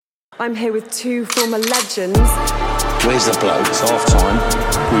I'm here with two former legends. Where's the bloke? It's half time.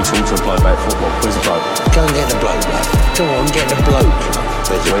 We talk to a bloke about football. Where's the bloke? Go and get the bloke, love. Come on, get the bloke.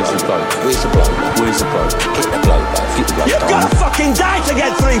 Where's the bloke? Where's the bloke? Where's the bloke? Get the bloke, love. Get the bloke. You've got to fucking die to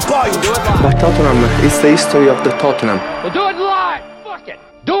get 3 points. But Tottenham is the history of the Tottenham. We'll do it live. Fuck it.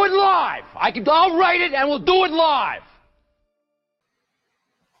 Do it live. I'll write it and we'll do it live.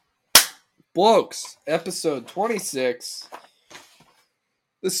 Blokes, episode 26.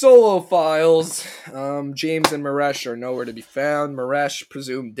 The Solo Files. James and Maresh are nowhere to be found. Maresh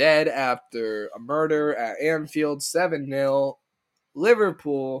presumed dead after a murder at Anfield, 7-0.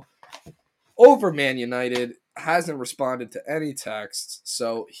 Liverpool over Man United. Hasn't responded to any texts.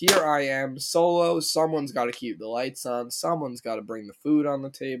 So here I am, solo. Someone's got to keep the lights on. Someone's got to bring the food on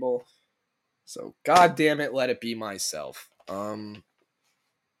the table. So God damn it, let it be myself.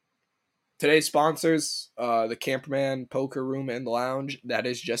 Today's sponsors, the Camperman Poker Room and Lounge. That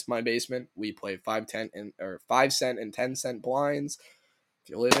is just my basement. We play 5 cent and 10 cent blinds. If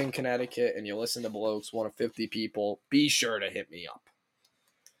you live in Connecticut and you listen to Blokes, one of 50 people, be sure to hit me up.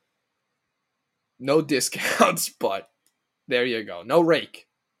 No discounts, but there you go. No rake.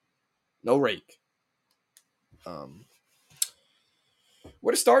 Where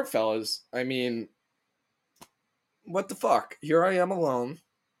to start, fellas? I mean, what the fuck? Here I am alone.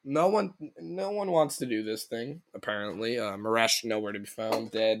 No one wants to do this thing, apparently. Maresh, nowhere to be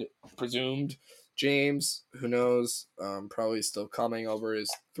found, dead, presumed. James, who knows, probably still coming over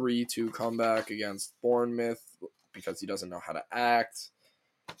his 3-2 comeback against Bournemouth because he doesn't know how to act.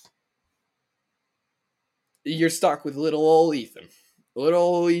 You're stuck with little old Ethan. Little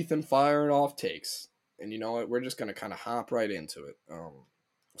old Ethan firing off takes. And you know what? We're just going to kind of hop right into it. We'll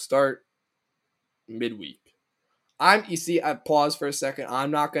start midweek. I pause for a second.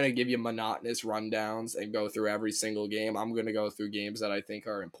 I'm not going to give you monotonous rundowns and go through every single game. I'm going to go through games that I think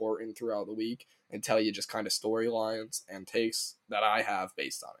are important throughout the week and tell you just kind of storylines and takes that I have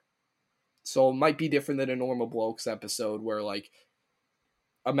based on it. So it might be different than a normal Blokes episode where like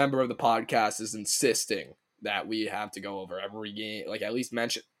a member of the podcast is insisting that we have to go over every game, like at least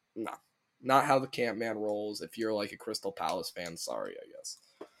mention. No, not how the camp man rolls. If you're like a Crystal Palace fan, sorry, I guess.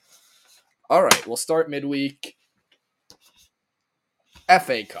 All right, we'll start midweek.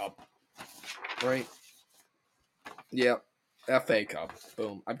 FA Cup, right? Yeah, FA Cup.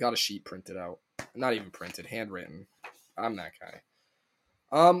 Boom. I've got a sheet printed out. Not even printed, handwritten. I'm that guy.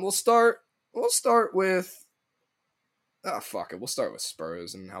 We'll start with fuck it. We'll start with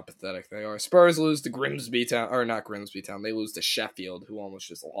Spurs and how pathetic they are. Spurs lose to Grimsby Town, or not Grimsby Town. They lose to Sheffield, who almost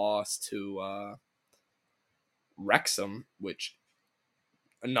just lost to Wrexham, which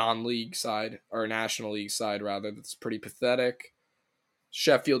a non-league side, or a National League side rather. That's pretty pathetic.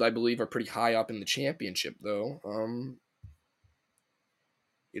 Sheffield, I believe, are pretty high up in the championship, though.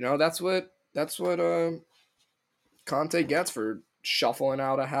 That's what Conte gets for shuffling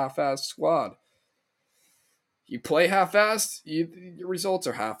out a half-assed squad. You play half-assed, your results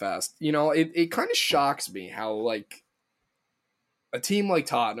are half-assed. It kind of shocks me how, like, a team like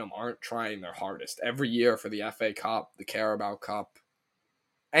Tottenham aren't trying their hardest every year for the FA Cup, the Carabao Cup,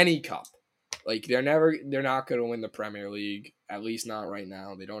 any cup. Like, they're not going to win the Premier League, at least not right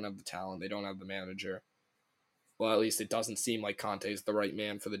now. They don't have the talent. They don't have the manager. Well, at least it doesn't seem like Conte's the right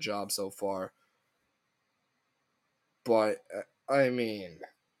man for the job so far. But, I mean,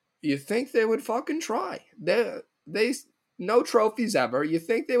 you think they would fucking try. They no trophies ever. You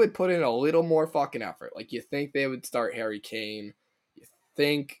think they would put in a little more fucking effort. Like, you think they would start Harry Kane. You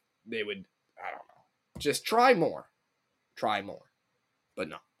think they would, I don't know. Just try more. But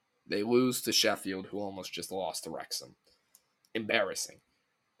no. They lose to Sheffield, who almost just lost to Wrexham. Embarrassing.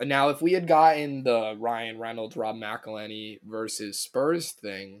 And now, if we had gotten the Ryan Reynolds, Rob McElhenney versus Spurs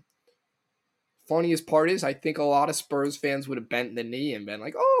thing, funniest part is I think a lot of Spurs fans would have bent the knee and been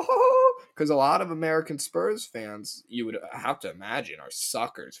like, oh, because a lot of American Spurs fans, you would have to imagine, are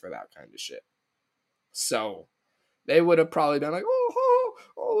suckers for that kind of shit. So they would have probably been like, oh,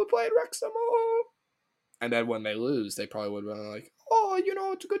 we played Wrexham, oh. And then when they lose, they probably would have been like, oh,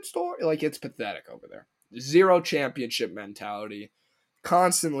 it's a good story. Like, it's pathetic over there. Zero championship mentality.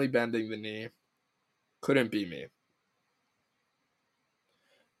 Constantly bending the knee. Couldn't be me.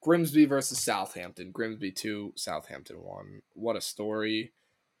 Grimsby versus Southampton. Grimsby 2, Southampton 1. What a story.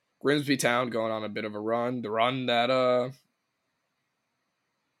 Grimsby Town going on a bit of a run. The run that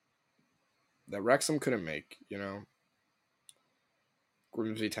Wrexham couldn't make,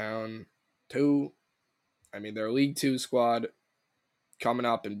 Grimsby Town 2. I mean, their League 2 squad coming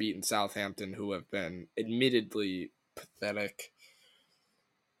up and beating Southampton, who have been admittedly pathetic.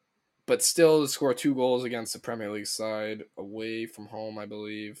 But still to score 2 goals against the Premier League side away from home, I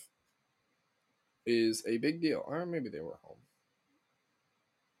believe. is a big deal. Or maybe they were home.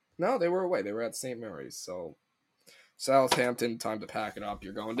 No, they were away. They were at St. Mary's. So Southampton, time to pack it up.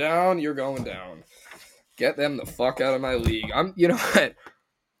 You're going down. You're going down. Get them the fuck out of my league. You know what?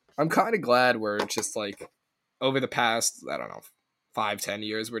 I'm kind of glad we're just like over the past, I don't know, 5-10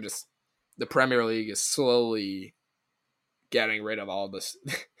 years, we're just the Premier League is slowly getting rid of all this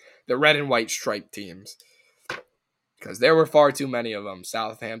the red and white striped teams because there were far too many of them.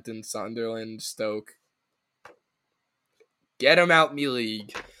 Southampton, Sunderland, Stoke. Get them out, me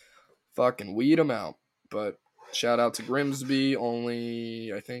league. Fucking weed them out. But shout out to Grimsby,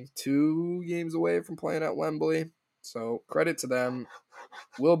 only I think 2 games away from playing at Wembley. So credit to them.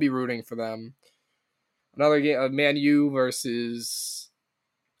 We'll be rooting for them. Another game, Man U versus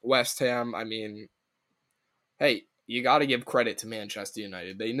West Ham. I mean, hey, you got to give credit to Manchester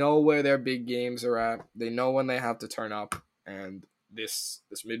United. They know where their big games are at. They know when they have to turn up. And this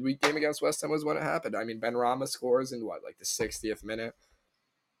midweek game against West Ham was when it happened. I mean, Ben Rama scores in like the 60th minute.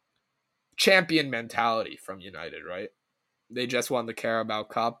 Champion mentality from United, right? They just won the Carabao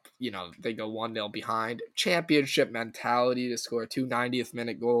Cup. They go 1-0 behind. Championship mentality to score 2 90th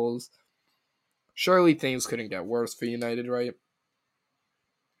minute goals. Surely things couldn't get worse for United, right?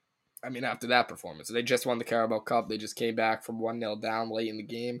 I mean, after that performance, they just won the Carabao Cup. They just came back from 1-0 down late in the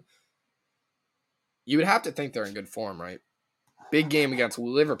game. You would have to think they're in good form, right? Big game against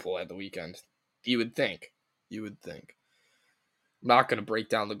Liverpool at the weekend. You would think. I'm not going to break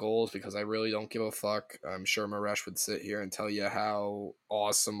down the goals because I really don't give a fuck. I'm sure Maresh would sit here and tell you how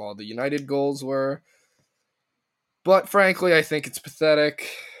awesome all the United goals were. But frankly, I think it's pathetic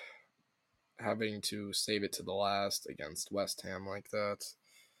having to save it to the last against West Ham like that.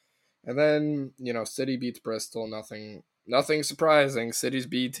 And then, City beats Bristol. Nothing surprising. City's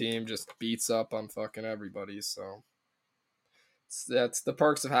B team just beats up on fucking everybody. So that's the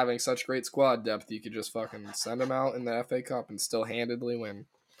perks of having such great squad depth. You could just fucking send them out in the FA Cup and still handedly win.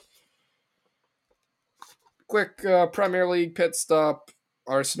 Quick Premier League pit stop.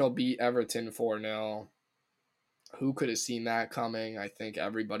 Arsenal beat Everton 4-0. Who could have seen that coming? I think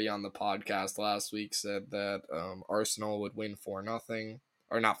everybody on the podcast last week said that Arsenal would win 4-0.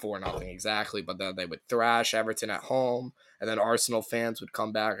 Or not 4-0 exactly, but then they would thrash Everton at home, and then Arsenal fans would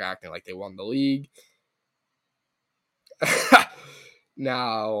come back acting like they won the league.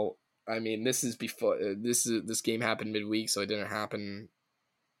 Now, I mean, this is before this game happened midweek, so it didn't happen.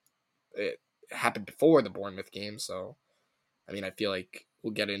 It happened before the Bournemouth game, so I mean, I feel like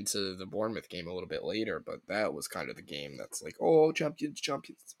we'll get into the Bournemouth game a little bit later, but that was kind of the game that's like, oh, champions.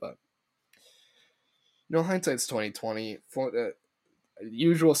 But hindsight's 2020. For the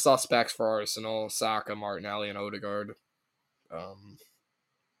usual suspects for Arsenal: Saka, Martinelli, and Odegaard.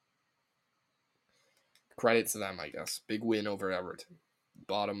 Credit to them, I guess. Big win over Everton.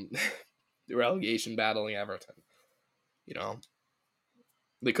 Bottom, the relegation battling Everton.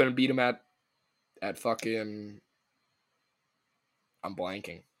 They couldn't beat him at fucking. I'm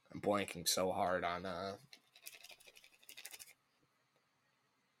blanking so hard on.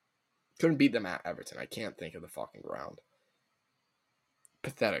 Couldn't beat them at Everton. I can't think of the fucking ground.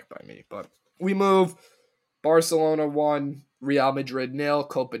 Pathetic by me, but we move. Barcelona 1, Real Madrid 0,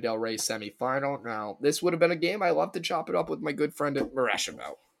 Copa del Rey semifinal. Now, this would have been a game I love to chop it up with my good friend Maresh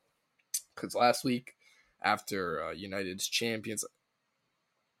about. Because last week, after United's champions,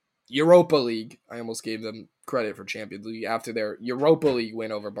 Europa League, I almost gave them credit for Champions League. After their Europa League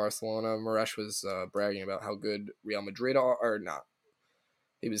win over Barcelona, Maresh was bragging about how good Real Madrid are, or not.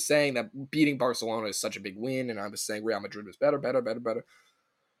 He was saying that beating Barcelona is such a big win, and I was saying Real Madrid was better.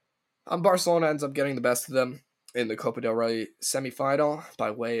 Barcelona ends up getting the best of them in the Copa del Rey semifinal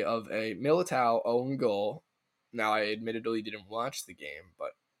by way of a Militao own goal. Now, I admittedly didn't watch the game,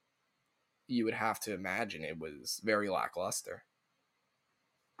 but you would have to imagine it was very lackluster,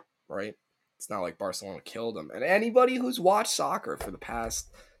 right? It's not like Barcelona killed them. And anybody who's watched soccer for the past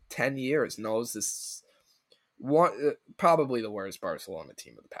 10 years knows this one, probably the worst Barcelona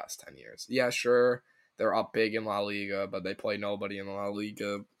team of the past 10 years. Yeah, sure, they're up big in La Liga, but they play nobody in La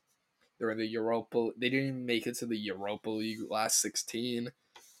Liga. They're in the Europa. They didn't even make it to the Europa League last 16.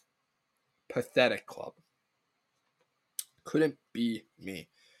 Pathetic club. Couldn't be me.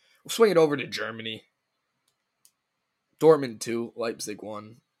 We'll swing it over to Germany. Dortmund 2, Leipzig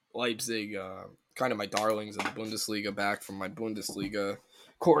 1. Leipzig, kind of my darlings in the Bundesliga, back from my Bundesliga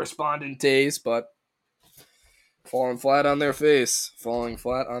correspondent days, but falling flat on their face. Going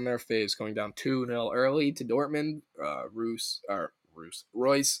down 2-0 early to Dortmund.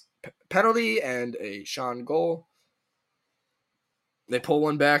 Royce penalty and a Sean goal. They pull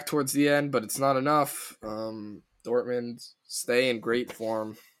one back towards the end, but it's not enough. Dortmund stay in great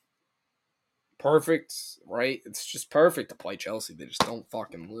form. perfect, right? It's just perfect to play Chelsea. They just don't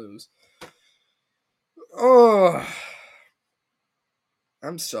fucking lose. Oh,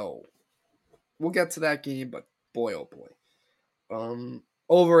 we'll get to that game, but boy, oh boy.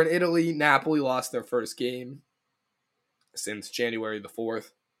 Over in Italy, Napoli lost their first game since January the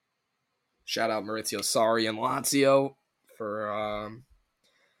 4th. Shout out Maurizio Sarri and Lazio for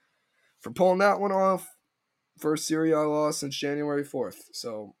pulling that one off. First Serie A loss since January 4th.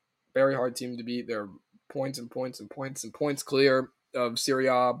 So, very hard team to beat. They're points clear of Serie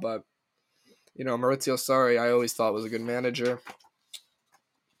A, but, Maurizio Sarri, I always thought was a good manager.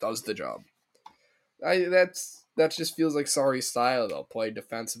 Does the job. That just feels like Sarri's style, though. Play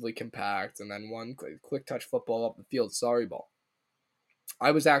defensively compact, and then one quick touch football up the field. Sarri ball.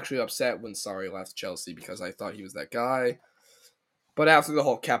 I was actually upset when Sarri left Chelsea because I thought he was that guy. But after the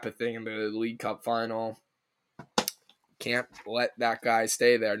whole Kepa thing in the League Cup final, can't let that guy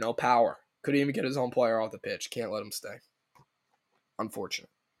stay there. No power. Couldn't even get his own player off the pitch. Can't let him stay. Unfortunate.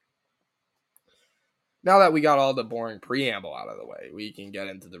 Now that we got all the boring preamble out of the way, we can get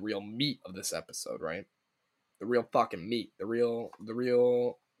into the real meat of this episode, right? The real fucking meat. The real...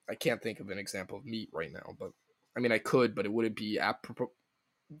 I can't think of an example of meat right now, but... I mean, I could, but it wouldn't be apropos.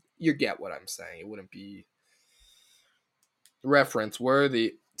 You get what I'm saying. It wouldn't be reference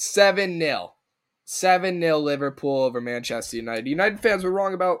worthy. 7-0. 7-0 Liverpool over Manchester United. United fans were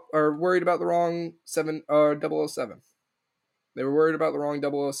worried about the wrong 007. They were worried about the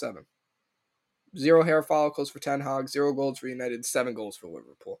wrong 007. 0 hair follicles for Ten Hag, 0 goals for United, 7 goals for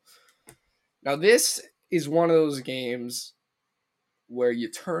Liverpool. Now this is one of those games where you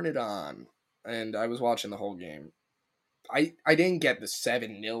turn it on, and I was watching the whole game. I didn't get the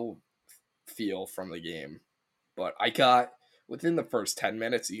 7-0 feel from the game, but I got, within the first 10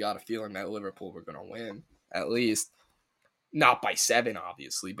 minutes, you got a feeling that Liverpool were going to win, at least. Not by 7,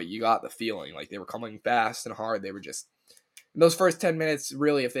 obviously, but you got the feeling. Like, they were coming fast and hard. They were just, in those first 10 minutes,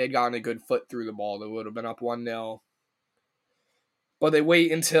 really, if they had gotten a good foot through the ball, they would have been up 1-0. But they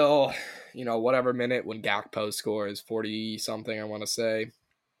wait until, whatever minute when Gakpo scores, 40-something, I want to say.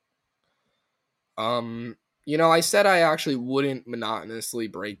 I said I actually wouldn't monotonously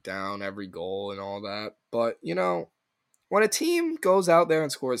break down every goal and all that. But, when a team goes out there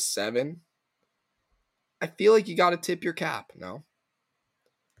and scores 7, I feel like you got to tip your cap, no?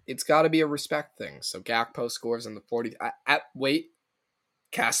 It's got to be a respect thing. So Gakpo scores in the 40th.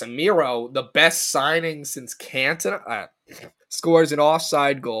 Casemiro, the best signing since Cantona, scores an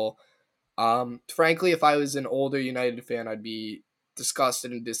offside goal. Frankly, if I was an older United fan, I'd be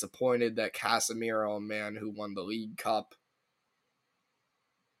disgusted and disappointed that Casemiro, a man who won the League Cup,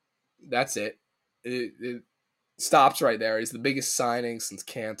 that's it. It stops right there. He's the biggest signing since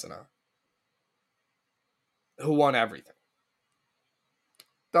Cantona, who won everything.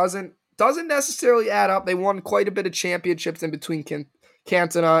 Doesn't necessarily add up. They won quite a bit of championships in between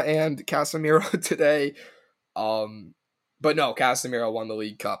Cantona and Casemiro today. But no, Casemiro won the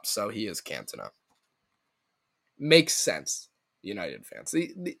League Cup, so he is Cantona. Makes sense, United fans.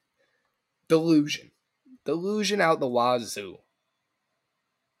 The delusion out the wazoo.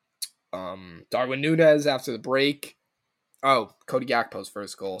 Darwin Núñez after the break. Oh, Cody Gakpo's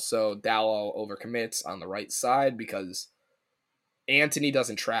first goal. So Dalot overcommits on the right side because Antony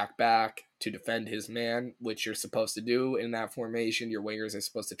doesn't track back to defend his man, which you're supposed to do in that formation. Your wingers are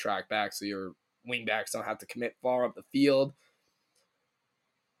supposed to track back so your wingbacks don't have to commit far up the field.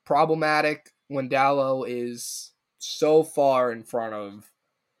 Problematic when Dalot is so far in front of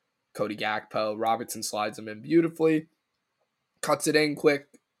Cody Gakpo. Robertson slides him in beautifully. Cuts it in quick,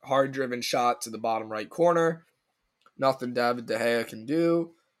 hard-driven shot to the bottom right corner. Nothing David De Gea can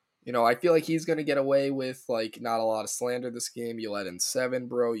do. I feel like he's going to get away with, not a lot of slander this game. You let in 7,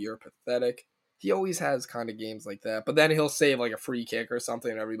 bro. You're pathetic. He always has kind of games like that. But then he'll save, a free kick or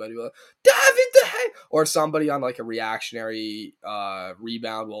something, and everybody will David De Gea! Or somebody on, a reactionary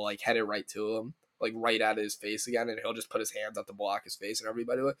rebound will, head it right to him. Right at his face again, and he'll just put his hands up to block his face, and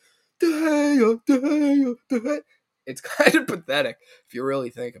everybody will De Gea, De Gea, De Gea. It's kind of pathetic if you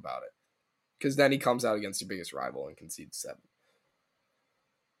really think about it. Because then he comes out against your biggest rival and concedes 7.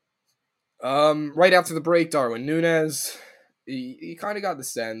 Right after the break, Darwin Núñez, he kind of got the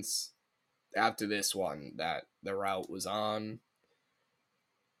sense after this one that the route was on.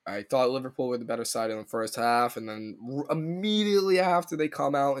 I thought Liverpool were the better side in the first half, and then immediately after they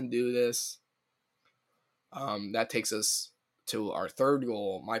come out and do this, that takes us to our third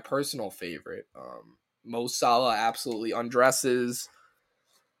goal, my personal favorite. Mo Salah absolutely undresses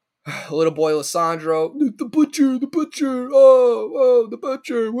little boy Lissandro, the butcher, oh, the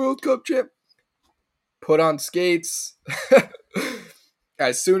butcher, World Cup champ. Put on skates.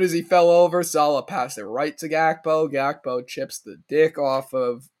 As soon as he fell over, Salah passed it right to Gakpo. Gakpo chips the dick off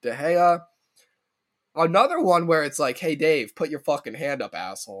of De Gea. Another one where it's like, hey, Dave, put your fucking hand up,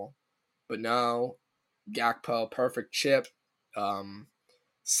 asshole. But no, Gakpo, perfect chip.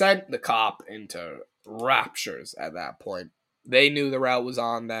 Sent the cop into raptures at that point. They knew the route was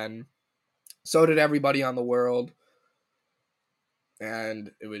on then. So did everybody on the world.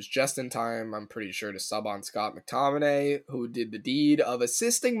 And it was just in time, I'm pretty sure, to sub on Scott McTominay, who did the deed of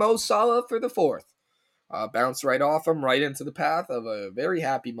assisting Mo Salah for the fourth. Bounced right off him, right into the path of a very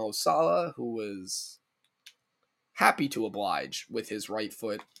happy Mo Salah, who was happy to oblige with his right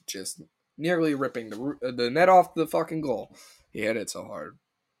foot, just nearly ripping the net off the fucking goal. He hit it so hard.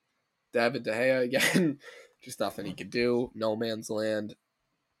 David De Gea again, just nothing he could do. No man's land.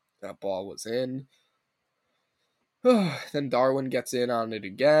 That ball was in. Then Darwin gets in on it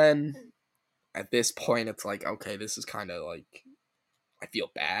again. At this point, it's like, okay, this is kind of like, I feel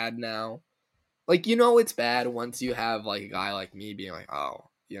bad now. Like, it's bad once you have like a guy like me being like,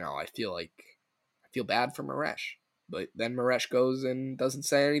 oh, I feel bad for Maresh. But then Maresh goes and doesn't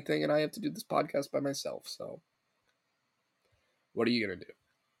say anything, and I have to do this podcast by myself. So, what are you gonna do?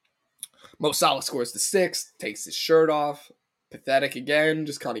 Mo Salah scores the sixth, takes his shirt off. Pathetic again,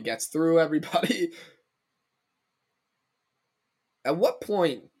 just kind of gets through everybody. At what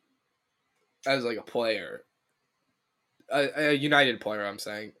point, as like a player, a United player, I'm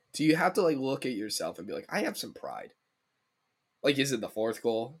saying, do you have to like look at yourself and be like, I have some pride? Like, is it the fourth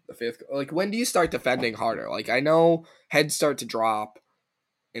goal, the fifth goal? Like, when do you start defending harder? Like, I know heads start to drop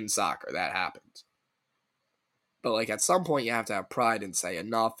in soccer. That happens. But like, at some point, you have to have pride and say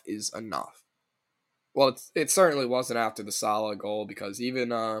enough is enough. Well, it certainly wasn't after the Salah goal, because even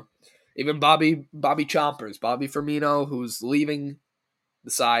Bobby Chompers, Bobby Firmino, who's leaving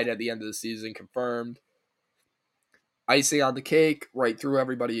the side at the end of the season, confirmed. Icing on the cake, right through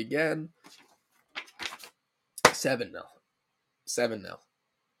everybody again. 7-0. 7-0.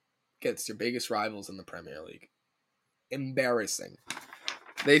 Against your biggest rivals in the Premier League. Embarrassing.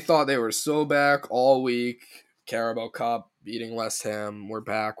 They thought they were so back all week. Carabao Cup, beating West Ham. We're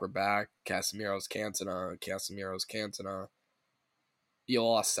back. Casemiro's Cantona. You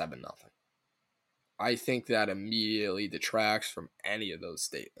lost 7-0. I think that immediately detracts from any of those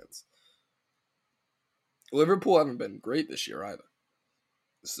statements. Liverpool haven't been great this year either.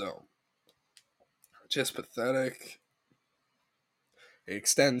 So, just pathetic. It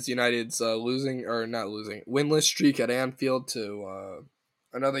extends United's winless streak at Anfield to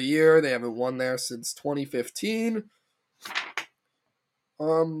another year. They haven't won there since 2015.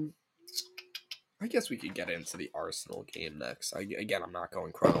 I guess we could get into the Arsenal game next. Again, I'm not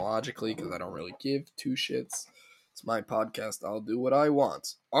going chronologically because I don't really give two shits. It's my podcast. I'll do what I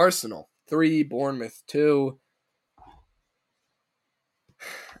want. Arsenal 3, Bournemouth 2.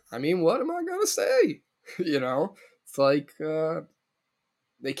 I mean, what am I going to say? It's like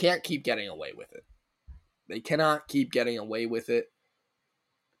they can't keep getting away with it. They cannot keep getting away with it.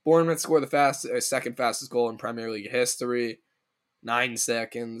 Bournemouth scored the second fastest goal in Premier League history. 9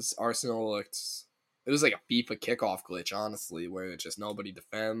 seconds. Arsenal looked... It was like a FIFA kickoff glitch, honestly, where just nobody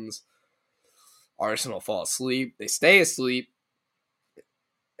defends. Arsenal fall asleep. They stay asleep.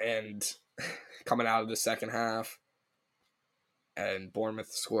 And coming out of the second half, and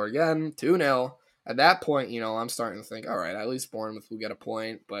Bournemouth score again, 2-0. At that point, I'm starting to think, all right, at least Bournemouth will get a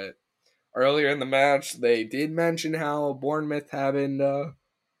point. But earlier in the match, they did mention how Bournemouth haven't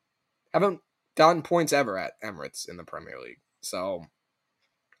gotten points ever at Emirates in the Premier League. So,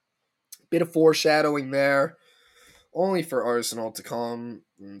 bit of foreshadowing there. Only for Arsenal to come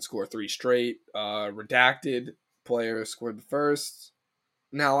and score 3 straight. Redacted player scored the first.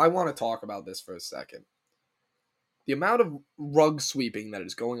 Now, I want to talk about this for a second. The amount of rug sweeping that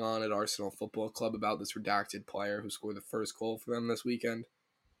is going on at Arsenal Football Club about this redacted player who scored the first goal for them this weekend,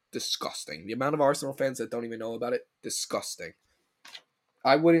 disgusting. The amount of Arsenal fans that don't even know about it, disgusting.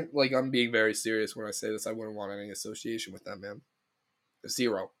 I wouldn't, I'm being very serious when I say this, I wouldn't want any association with that man.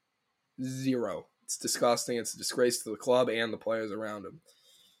 0. It's disgusting. It's a disgrace to the club and the players around him.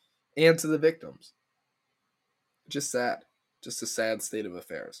 And to the victims. Just sad. Just a sad state of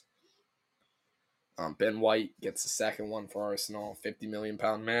affairs. Ben White gets the second one for Arsenal. £50 million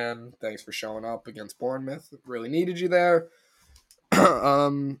man. Thanks for showing up against Bournemouth. Really needed you there.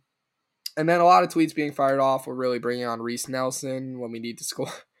 And then a lot of tweets being fired off. We're really bringing on Reece Nelson when we need to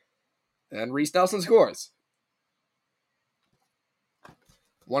score. And Reece Nelson scores.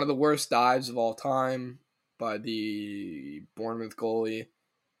 One of the worst dives of all time by the Bournemouth goalie.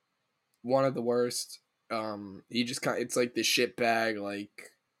 One of the worst. He just it's like the shitbag,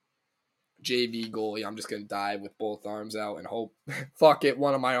 JV goalie. I'm just going to dive with both arms out and hope, fuck it,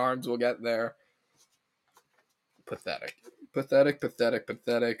 one of my arms will get there. Pathetic.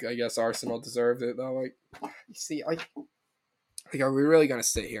 I guess Arsenal deserved it, though. Like, you see, are we really going to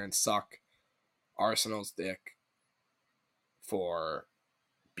sit here and suck Arsenal's dick for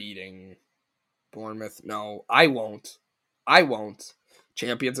beating Bournemouth? No, I won't.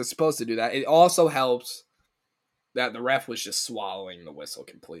 Champions are supposed to do that. It also helps that the ref was just swallowing the whistle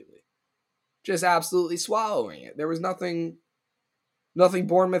completely. Just absolutely swallowing it. There was nothing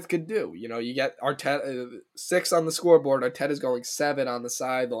Bournemouth could do. You know, you get Arteta 6 on the scoreboard. Arteta's going 7 on the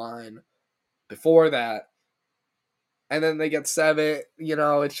sideline before that. And then they get 7. You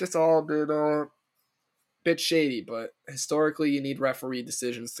know, it's just all been a bit shady. But historically, you need referee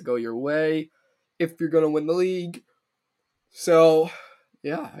decisions to go your way if you're going to win the league. So,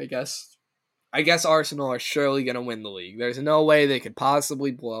 yeah, I guess Arsenal are surely going to win the league. There's no way they could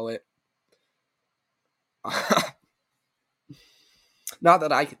possibly blow it. Not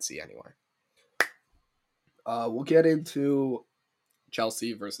that I can see anywhere. We'll get into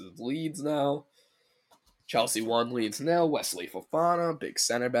Chelsea versus Leeds now. Chelsea won, Leeds nil. Wesley Fofana, big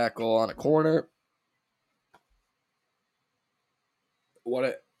center back goal on a corner.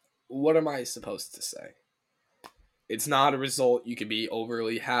 What am I supposed to say? It's not a result you can be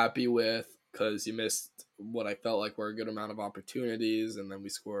overly happy with because you missed what I felt like were a good amount of opportunities, and then we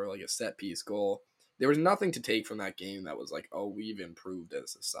score like a set piece goal. There was nothing to take from that game that was like, oh, we've improved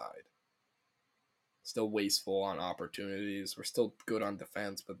as a side. Still wasteful on opportunities. We're still good on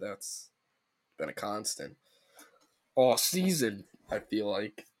defense, but that's been a constant all season, I feel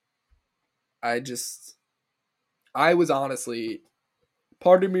like. I was honestly,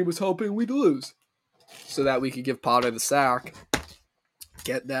 part of me was hoping we'd lose so that we could give Potter the sack,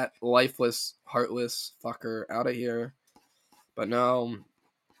 get that lifeless, heartless fucker out of here. But no,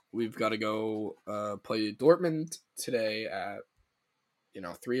 we've got to go play Dortmund today at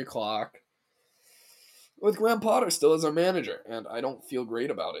 3 o'clock with Graham Potter still as our manager, and I don't feel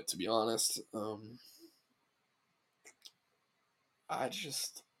great about it, to be honest. I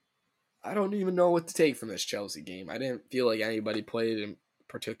don't even know what to take from this Chelsea game. I didn't feel like anybody played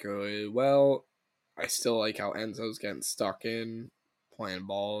particularly well. I still like how Enzo's getting stuck in, playing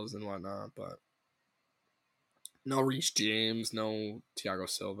balls and whatnot, but no Reece James, no Thiago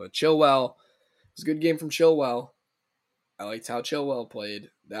Silva. Chilwell, it was a good game from Chilwell. I liked how Chilwell played.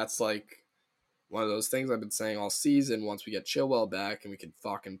 That's like one of those things I've been saying all season. Once we get Chilwell back and we can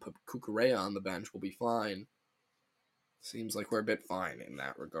fucking put Cucurella on the bench, we'll be fine. Seems like we're a bit fine in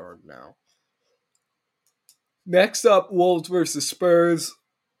that regard now. Next up, Wolves versus Spurs.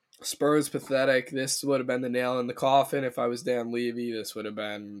 Spurs pathetic. This would have been the nail in the coffin if I was Dan Levy. This would have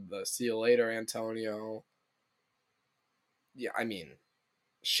been the see you later, Antonio. Yeah, I mean,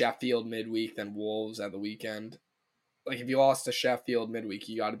 Sheffield midweek, then Wolves at the weekend. Like, if you lost to Sheffield midweek,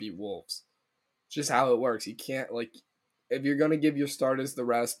 you got to beat Wolves. It's just how it works. You can't, like, if you're going to give your starters the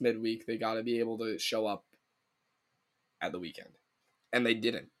rest midweek, they got to be able to show up at the weekend. And they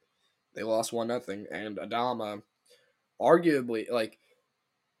didn't. They lost 1-0. And Adama, arguably, like,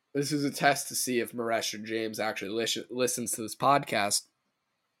 this is a test to see if Maresh or James actually listens to this podcast.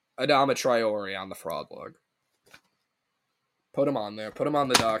 Adama Traore on the fraud log. Put him on there. Put him on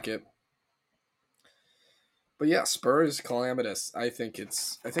the docket. But yeah, Spurs calamitous. I think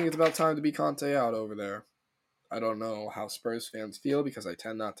it's about time to be Conte out over there. I don't know how Spurs fans feel because I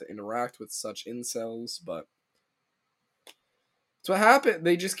tend not to interact with such incels, but that's what happened.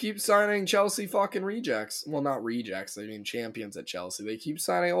 They just keep signing Chelsea fucking rejects. Well, not rejects. I mean champions at Chelsea. They keep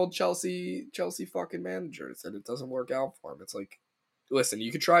signing old Chelsea fucking managers, and it doesn't work out for them. It's like, listen,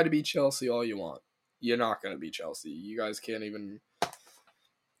 you can try to beat Chelsea all you want. You're not going to beat Chelsea. You guys can't even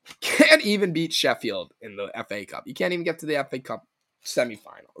beat Sheffield in the FA Cup. You can't even get to the FA Cup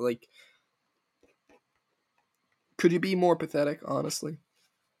semifinal. Like, could you be more pathetic, honestly?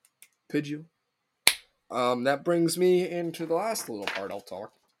 Could you? That brings me into the last little part I'll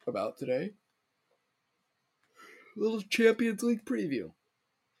talk about today. A little Champions League preview.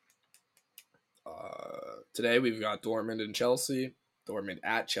 Today we've got Dortmund and Chelsea. Dortmund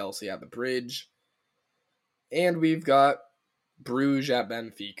at Chelsea at the Bridge. And we've got Bruges at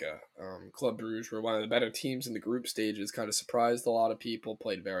Benfica. Club Bruges were one of the better teams in the group stages. Kind of surprised a lot of people.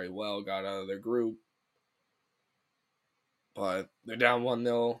 Played very well. Got out of their group. But they're down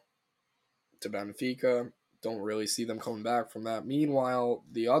 1-0 to Benfica. Don't really see them coming back from that. Meanwhile,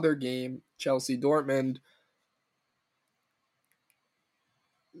 the other game, Chelsea-Dortmund.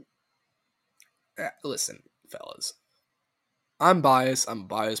 Listen, fellas. I'm biased. I'm a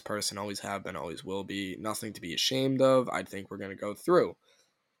biased person. Always have been, always will be. Nothing to be ashamed of. I think we're going to go through.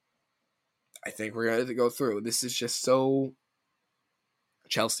 I think we're going to go through. This is just so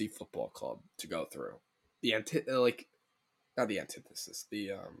Chelsea Football Club to go through. Not the antithesis.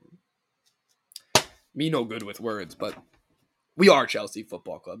 Me no good with words, but we are Chelsea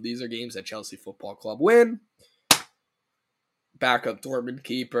Football Club. These are games that Chelsea Football Club win. Backup Dortmund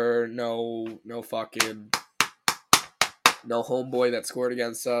keeper, no homeboy that scored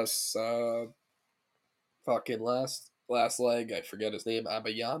against us. Fucking last leg, I forget his name,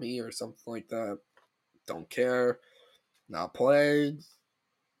 Abayami or something like that. Don't care. Not playing.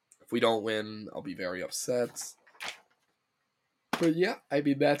 If we don't win, I'll be very upset. But yeah, I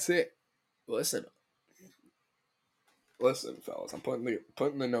mean, that's it. Listen, fellas, I'm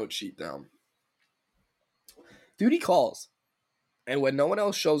putting the note sheet down. Duty calls. And when no one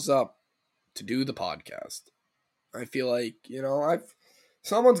else shows up to do the podcast, I feel like,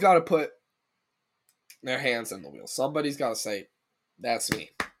 someone's got to put their hands in the wheel. Somebody's got to say, that's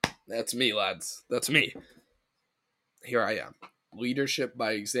me. That's me, lads. That's me. Here I am. Leadership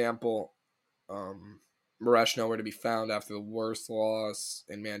by example. Maresh nowhere to be found after the worst loss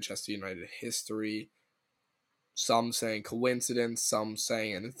in Manchester United history. Some saying coincidence, some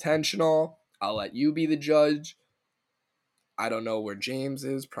saying intentional. I'll let you be the judge. I don't know where James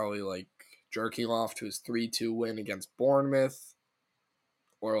is. Probably like jerking off to his 3-2 win against Bournemouth.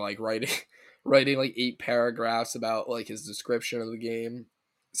 Or like writing like 8 paragraphs about like his description of the game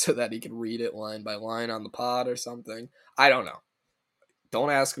so that he can read it line by line on the pod or something. I don't know. Don't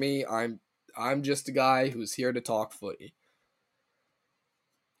ask me. I'm just a guy who's here to talk footy.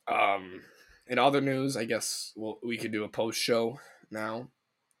 In other news, I guess we could do a post show now.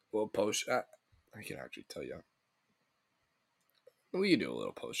 We'll post. I can actually tell you. We can do a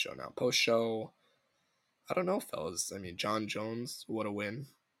little post show now. Post show. I don't know, fellas. I mean, John Jones, what a win!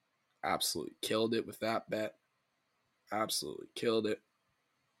 Absolutely killed it with that bet. Absolutely killed it.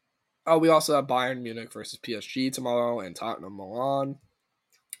 Oh, we also have Bayern Munich versus PSG tomorrow and Tottenham Milan.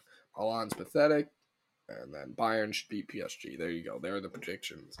 Milan's pathetic. And then Bayern should beat PSG. There you go. There are the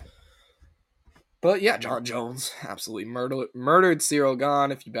predictions. But yeah, John Jones absolutely murdered Cyril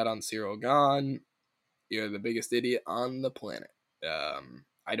Gahn. If you bet on Cyril Gahn, you're the biggest idiot on the planet.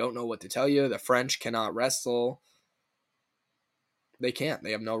 I don't know what to tell you. The French cannot wrestle. They can't.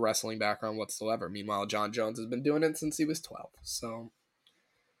 They have no wrestling background whatsoever. Meanwhile, John Jones has been doing it since he was 12. So,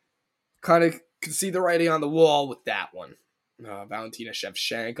 kind of could see the writing on the wall with that one. Valentina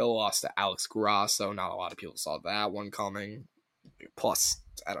Shevchenko lost to Alex Grasso. Not a lot of people saw that one coming. Plus,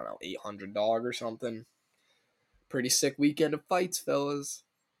 I don't know, $800 or something. Pretty sick weekend of fights, fellas.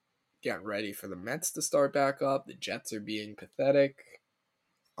 Getting ready for the Mets to start back up. The Jets are being pathetic.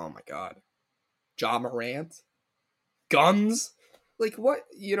 Oh my god. Ja Morant. Guns. Like, what?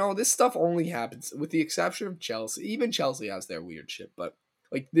 This stuff only happens, with the exception of Chelsea. Even Chelsea has their weird shit, but,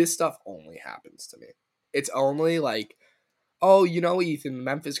 like, this stuff only happens to me. It's only, like, oh, Ethan, the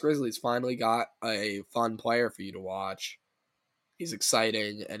Memphis Grizzlies finally got a fun player for you to watch. He's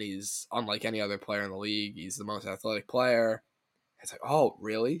exciting, and he's unlike any other player in the league. He's the most athletic player. It's like, oh,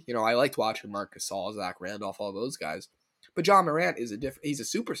 really? I liked watching Marc Gasol, Zach Randolph, all those guys. But Ja Morant is he's a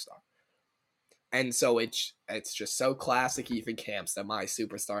superstar. And so it's just so classic Ethan Camps that my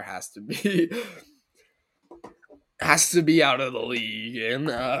superstar has to be out of the league in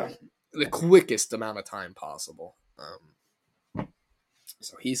the quickest amount of time possible.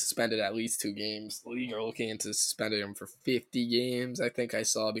 So he's suspended at least 2 games. The league are looking into suspending him for 50 games, I think I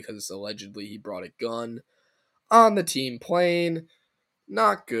saw, because allegedly he brought a gun on the team plane.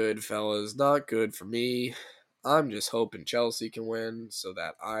 Not good, fellas. Not good for me. I'm just hoping Chelsea can win so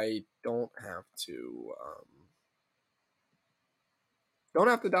that I don't have to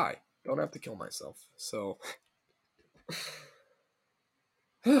die. Don't have to kill myself. So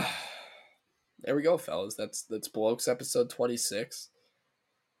there we go, fellas. That's Blokes episode 26.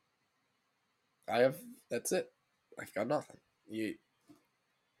 That's it. I've got nothing. You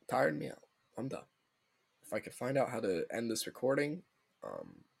tired me out. I'm done. If I could find out how to end this recording,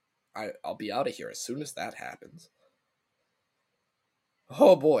 I'll be out of here as soon as that happens.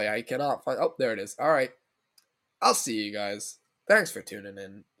 Oh boy, I cannot find. Oh, there it is. All right, I'll see you guys. Thanks for tuning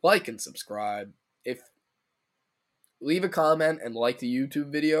in. Like and subscribe. Leave a comment and like the YouTube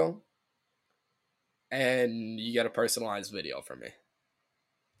video, and you get a personalized video from me.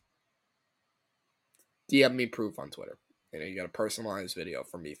 DM me proof on Twitter. You got a personalized video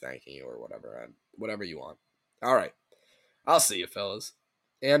from me thanking you or whatever you want. All right, I'll see you, fellas.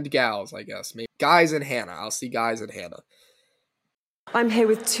 And gals, I guess. Maybe guys and Hannah. I'll see guys and Hannah. I'm here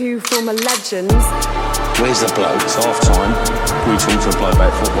with two former legends. Where's the bloke? It's half time. We talk to a bloke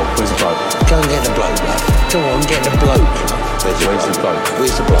about football. Where's the bloke? Go and get the bloke, love. Go on, get the bloke. Where's the bloke?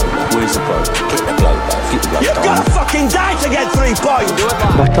 Where's the bloke? Where's the bloke? Get the bloke, love. Get the bloke. You've got to fucking die to get 3 points.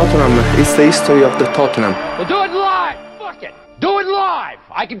 But Tottenham is the history of the Tottenham. We'll do it live. Fuck it. Do it live.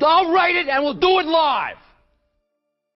 I'll write it and we'll do it live.